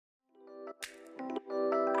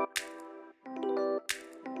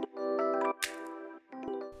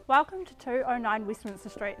Welcome to 209 Westminster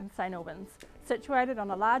Street in St Albans. Situated on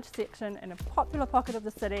a large section in a popular pocket of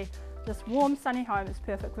the city, this warm sunny home is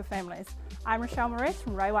perfect for families. I'm Rochelle Maurice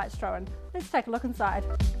from Ray White Strohan. Let's take a look inside.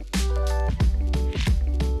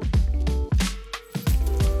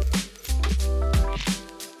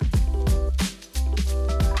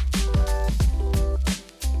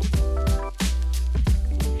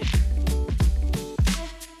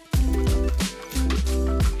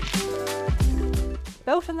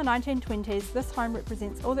 Built in the 1920s, this home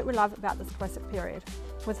represents all that we love about this classic period,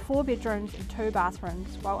 with 4 bedrooms and 2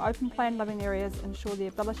 bathrooms, while open-plan living areas ensure the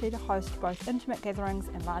ability to host both intimate gatherings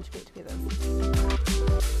and large get-togethers.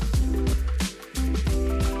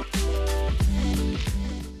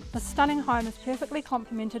 The stunning home is perfectly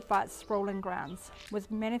complemented by its sprawling grounds,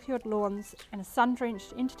 with manicured lawns and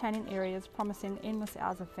sun-drenched entertaining areas promising endless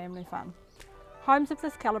hours of family fun. Homes of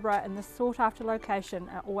this calibre in this sought-after location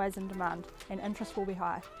are always in demand, and interest will be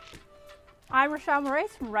high. I'm Rochelle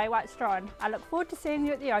Maurice from Ray White Strohan. I look forward to seeing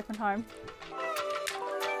you at the open home.